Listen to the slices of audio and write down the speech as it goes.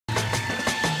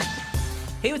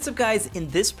Hey, what's up guys? In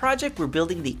this project, we're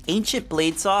building the ancient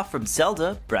BladeSaw from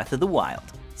Zelda Breath of the Wild.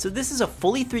 So this is a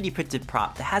fully 3D printed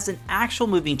prop that has an actual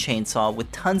moving chainsaw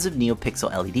with tons of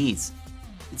NeoPixel LEDs.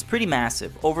 It's pretty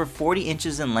massive, over 40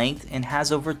 inches in length and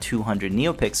has over 200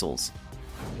 NeoPixels.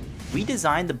 We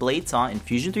designed the BladeSaw in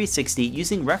Fusion 360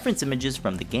 using reference images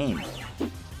from the game.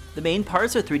 The main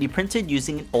parts are 3D printed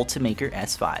using an Ultimaker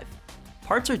S5.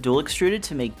 Parts are dual extruded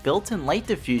to make built-in light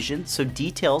diffusion so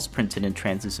details printed in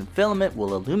translucent filament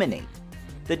will illuminate.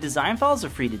 The design files are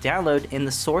free to download and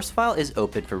the source file is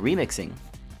open for remixing.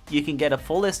 You can get a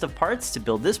full list of parts to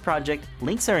build this project,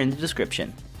 links are in the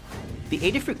description. The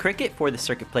Adafruit Cricket for the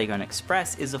Circuit Playground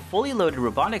Express is a fully loaded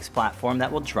robotics platform that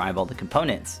will drive all the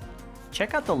components.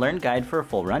 Check out the Learn Guide for a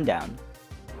full rundown.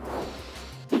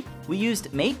 We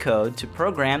used MakeCode to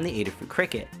program the Adafruit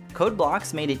Cricket. Code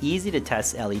blocks made it easy to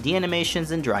test LED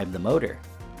animations and drive the motor.